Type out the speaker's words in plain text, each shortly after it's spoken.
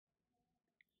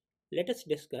let us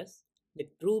discuss the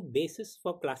true basis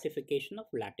for classification of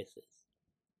lattices.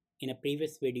 In a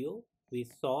previous video, we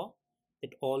saw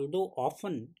that although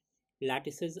often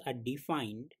lattices are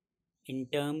defined in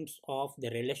terms of the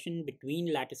relation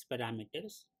between lattice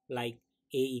parameters like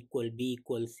A equal B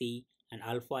equal C and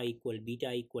alpha equal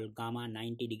beta equal gamma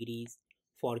 90 degrees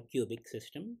for cubic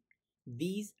system,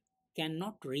 these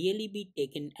cannot really be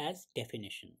taken as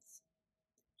definitions.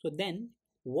 So then,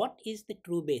 what is the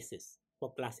true basis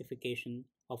for classification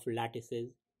of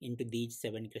lattices into these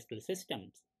 7 crystal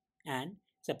systems and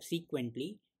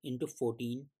subsequently into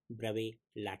 14 Bravais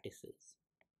lattices?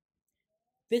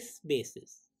 This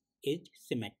basis is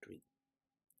symmetry.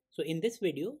 So in this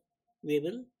video, we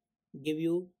will give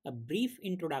you a brief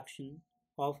introduction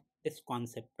of this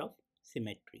concept of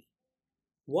symmetry.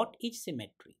 What is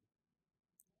symmetry?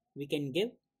 We can give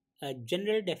a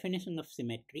general definition of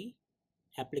symmetry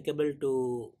applicable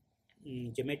to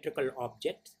geometrical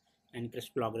objects and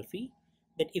crystallography,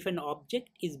 that if an object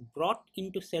is brought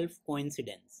into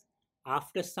self-coincidence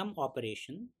after some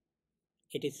operation,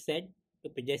 it is said to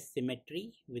possess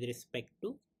symmetry with respect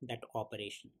to that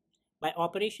operation. By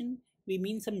operation, we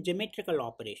mean some geometrical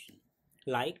operation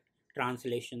like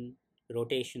translation,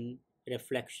 rotation,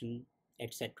 reflection,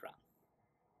 etc.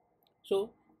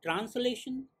 So,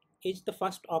 translation is the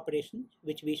first operation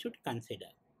which we should consider.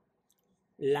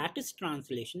 Lattice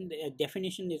translation, the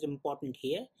definition is important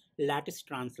here. Lattice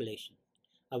translation.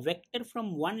 A vector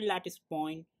from one lattice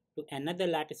point to another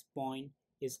lattice point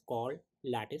is called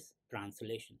lattice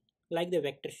translation. Like the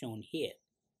vector shown here,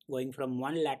 going from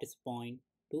one lattice point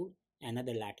to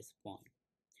another lattice point.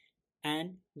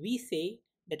 And we say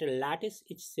that a lattice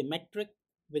is symmetric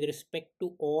with respect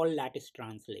to all lattice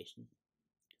translation.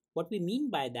 What we mean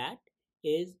by that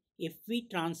is if we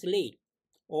translate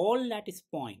all lattice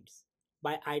points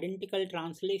by identical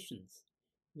translations,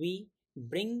 we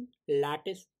bring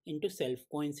lattice into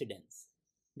self-coincidence,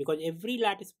 because every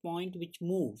lattice point which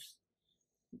moves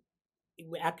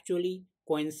actually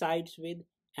coincides with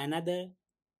another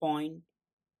point,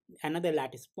 another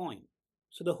lattice point.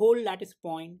 So the whole lattice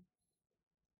point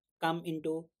come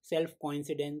into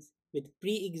self-coincidence with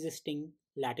pre-existing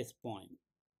lattice point.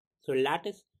 So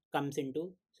lattice comes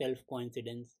into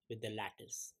self-coincidence with the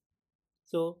lattice.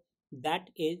 So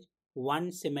that is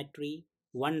one symmetry,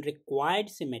 one required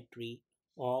symmetry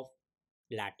of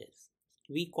lattice.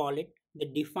 We call it the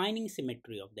defining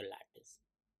symmetry of the lattice.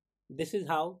 This is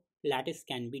how lattice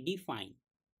can be defined.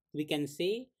 We can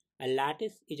say a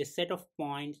lattice is a set of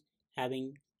points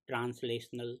having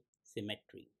translational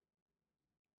symmetry.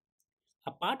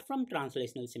 Apart from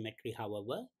translational symmetry,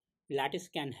 however, lattice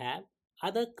can have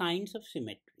other kinds of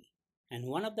symmetry. And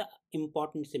one of the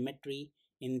important symmetry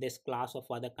in this class of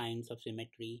other kinds of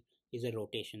symmetry is a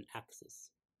rotation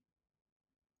axis.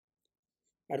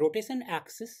 A rotation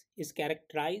axis is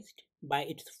characterized by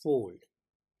its fold.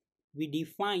 We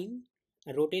define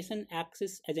a rotation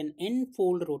axis as an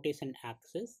n-fold rotation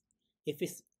axis if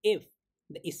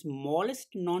the smallest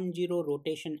non-zero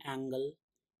rotation angle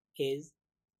is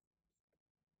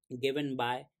given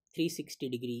by 360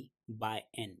 degree by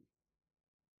n.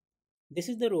 This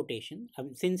is the rotation.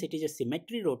 Since it is a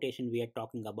symmetry rotation we are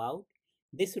talking about,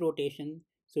 this rotation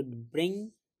should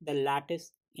bring the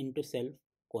lattice into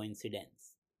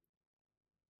self-coincidence.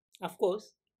 Of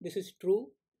course, this is true.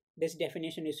 This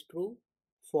definition is true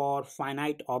for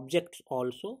finite objects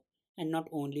also, and not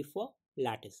only for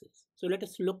lattices. So let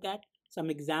us look at some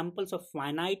examples of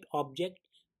finite objects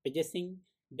possessing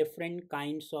different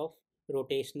kinds of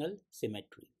rotational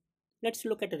symmetry. Let's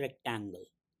look at a rectangle.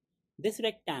 This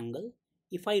rectangle,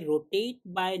 if I rotate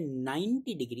by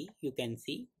 90 degree, you can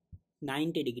see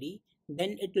 90 degree,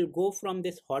 then it will go from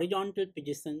this horizontal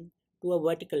position to a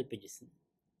vertical position.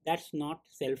 That's not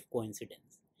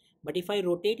self-coincidence. But if I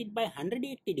rotate it by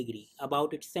 180 degree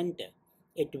about its center,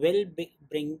 it will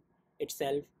bring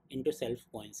itself into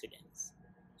self-coincidence.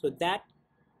 So that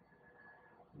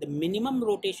the minimum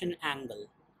rotation angle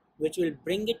which will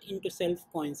bring it into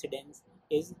self-coincidence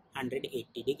is 180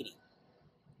 degree.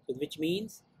 So which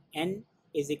means n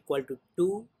is equal to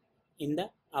 2 in the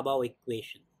above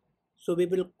equation. So we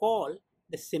will call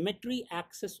the symmetry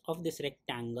axis of this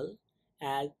rectangle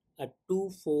as a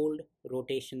two-fold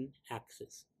rotation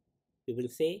axis. We will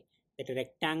say that a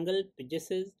rectangle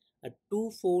possesses a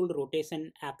two-fold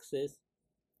rotation axis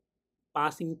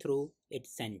passing through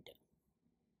its center.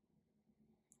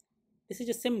 This is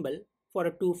a symbol for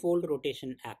a two-fold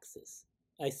rotation axis,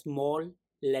 a small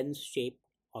lens-shaped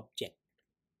object.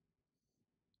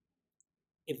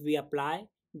 If we apply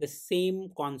the same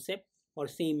concept or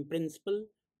same principle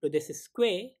to this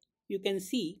square, you can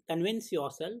convince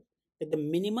yourself that the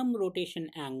minimum rotation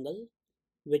angle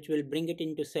which will bring it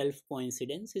into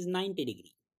self-coincidence is 90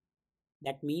 degree.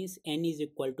 That means n is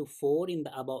equal to 4 in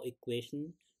the above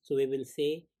equation. So we will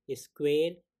say a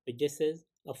square possesses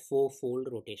a four-fold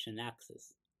rotation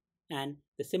axis. And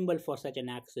the symbol for such an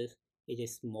axis is a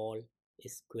small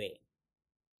square.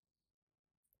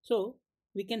 So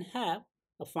we can have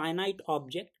a finite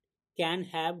object can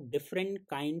have different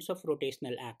kinds of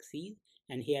rotational axes,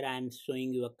 and here I am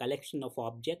showing you a collection of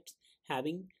objects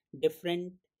having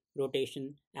different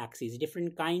rotation axes,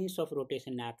 different kinds of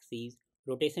rotation axes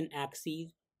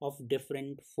of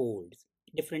different folds,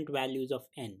 different values of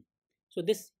n. So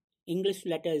this English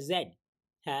letter Z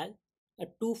has a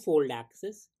two-fold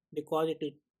axis because it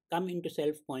will come into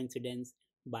self-coincidence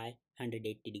by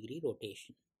 180 degree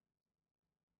rotation.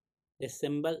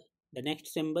 The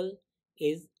next symbol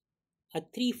is a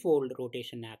three-fold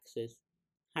rotation axis,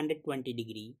 120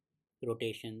 degree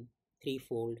rotation,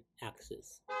 three-fold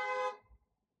axis.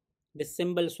 The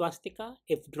symbol swastika,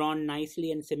 if drawn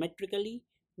nicely and symmetrically,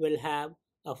 will have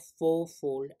a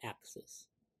four-fold axis.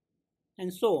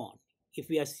 And so on. If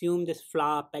we assume this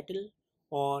flower petal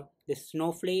or this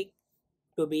snowflake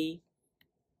to be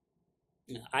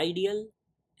ideal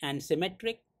and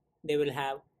symmetric, they will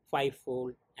have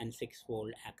five-fold and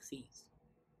six-fold axes.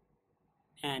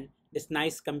 And this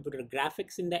nice computer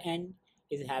graphics in the end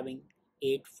is having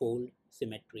eight-fold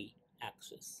symmetry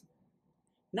axis.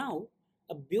 Now,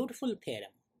 a beautiful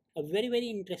theorem, a very, very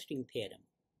interesting theorem,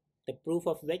 the proof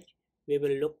of which we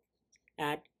will look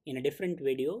at in a different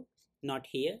video, not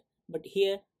here, but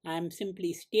here I am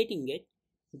simply stating it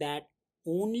that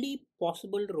only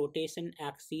possible rotation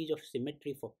axes of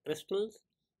symmetry for crystals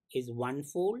is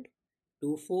one-fold,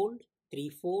 two-fold,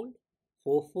 three-fold,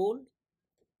 four-fold,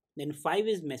 then 5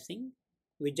 is missing,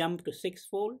 we jump to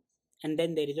six-fold, and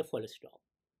then there is a full stop.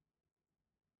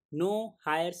 No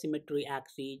higher symmetry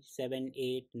axes 7,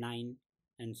 8, 9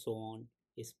 and so on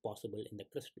is possible in the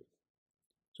crystal.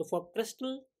 So for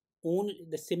crystal, only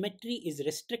the symmetry is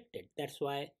restricted. That's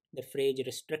why the phrase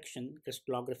restriction,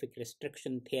 crystallographic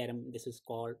restriction theorem, this is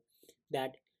called,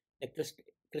 that the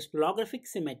crystallographic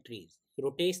symmetries,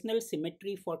 rotational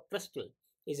symmetry for crystal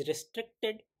is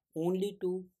restricted only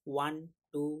to 1,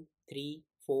 2, 3,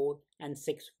 4 and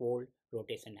 6-fold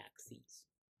rotation axes.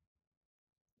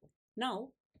 Now,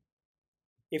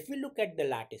 if we look at the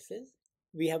lattices,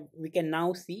 we can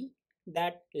now see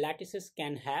that lattices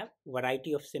can have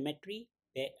variety of symmetry.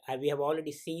 We have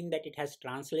already seen that it has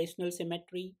translational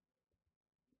symmetry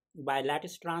by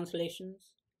lattice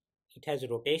translations. It has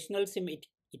rotational symmetry.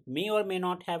 It may or may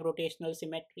not have rotational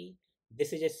symmetry.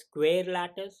 This is a square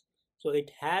lattice, so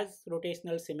it has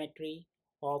rotational symmetry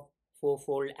of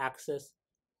four-fold axis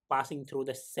passing through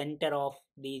the center of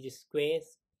these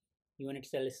squares, unit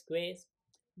cell squares,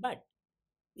 but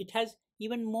it has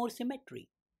even more symmetry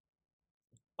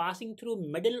passing through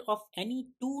middle of any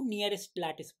two nearest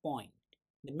lattice point.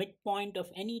 The midpoint of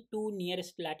any two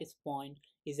nearest lattice point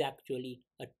is actually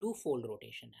a two-fold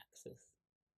rotation axis.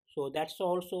 So that's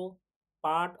also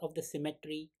part of the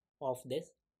symmetry of this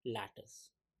lattice.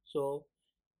 So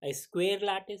a square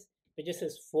lattice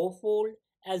possesses four-fold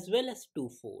as well as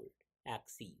two-fold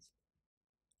axes.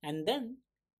 And then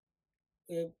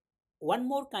one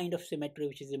more kind of symmetry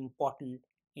which is important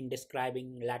in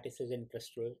describing lattices in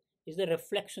crystal is the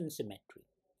reflection symmetry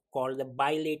called the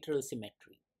bilateral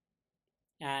symmetry.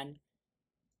 And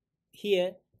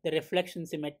here the reflection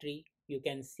symmetry you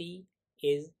can see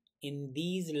is in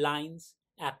these lines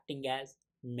acting as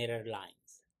mirror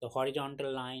lines, the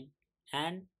horizontal line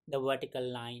and the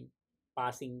vertical line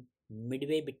passing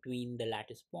midway between the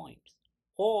lattice points,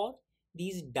 or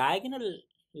these diagonal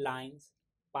lines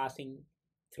passing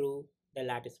through the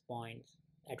lattice points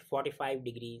at 45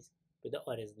 degrees to the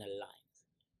original lines.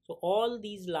 So all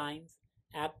these lines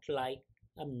act like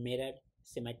a mirror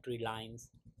symmetry lines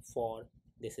for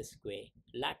this square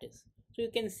lattice. So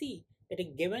you can see that a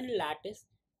given lattice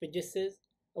possesses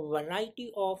a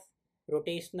variety of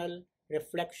rotational,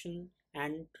 reflection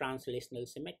and translational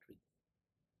symmetry.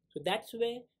 So that's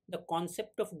where the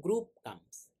concept of group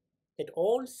comes, that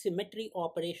all symmetry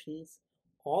operations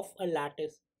of a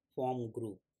lattice form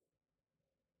group.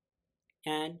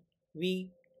 And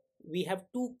we have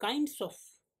two kinds of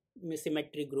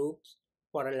symmetry groups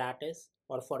for a lattice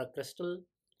or for a crystal,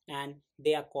 and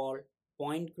they are called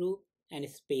point group and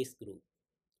space group.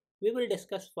 We will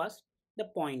discuss first the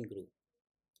point group.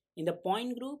 In the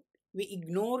point group, we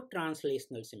ignore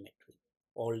translational symmetry,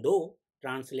 although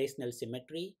translational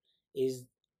symmetry is,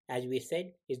 as we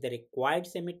said, is the required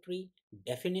symmetry,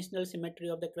 definitional symmetry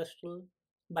of the crystal.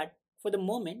 But for the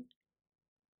moment,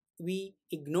 we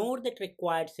ignore that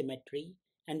required symmetry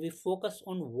and we focus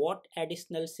on what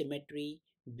additional symmetry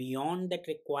beyond that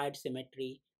required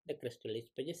symmetry the crystal is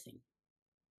possessing.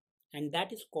 And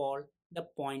that is called the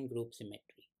point group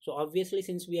symmetry. So obviously,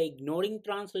 since we are ignoring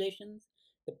translations,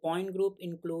 the point group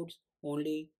includes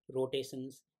only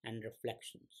rotations and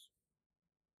reflections.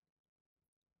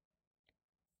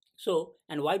 So,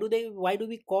 and why do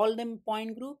we call them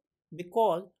point group?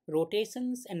 Because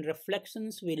rotations and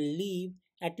reflections will leave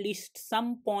at least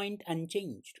some point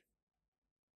unchanged.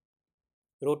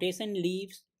 Rotation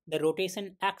leaves the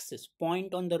rotation axis,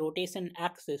 point on the rotation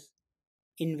axis,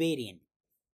 invariant.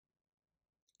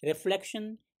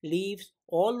 Reflection leaves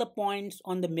all the points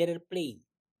on the mirror plane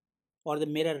or the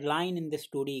mirror line in this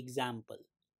 2D example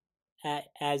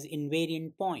as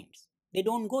invariant points. They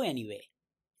don't go anywhere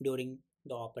during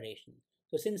the operation.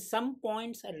 So since some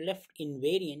points are left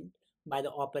invariant by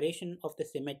the operation of the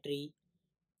symmetry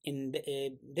in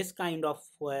this kind of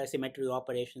symmetry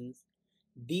operations,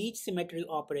 these symmetry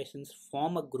operations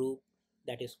form a group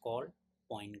that is called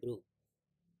point group.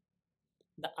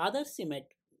 The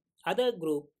other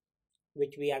group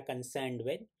which we are concerned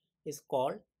with is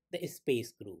called the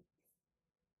space group.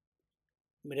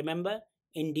 Remember,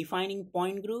 in defining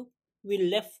point group, we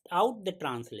left out the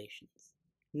translations.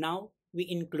 Now we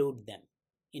include them.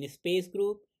 In a space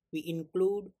group, we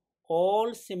include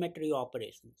all symmetry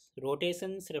operations,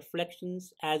 rotations,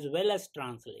 reflections, as well as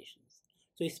translations.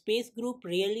 So a space group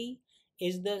really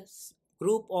is the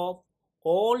group of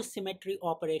all symmetry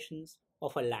operations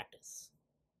of a lattice.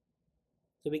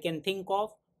 So we can think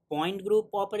of point group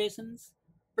operations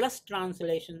plus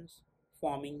translations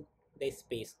forming the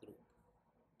space group.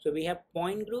 So we have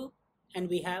point group and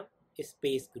we have a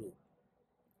space group.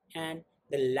 And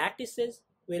the lattices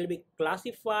will be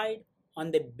classified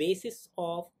on the basis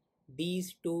of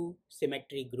these two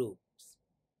symmetry groups.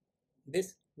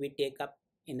 This we take up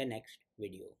in the next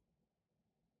video.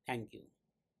 Thank you.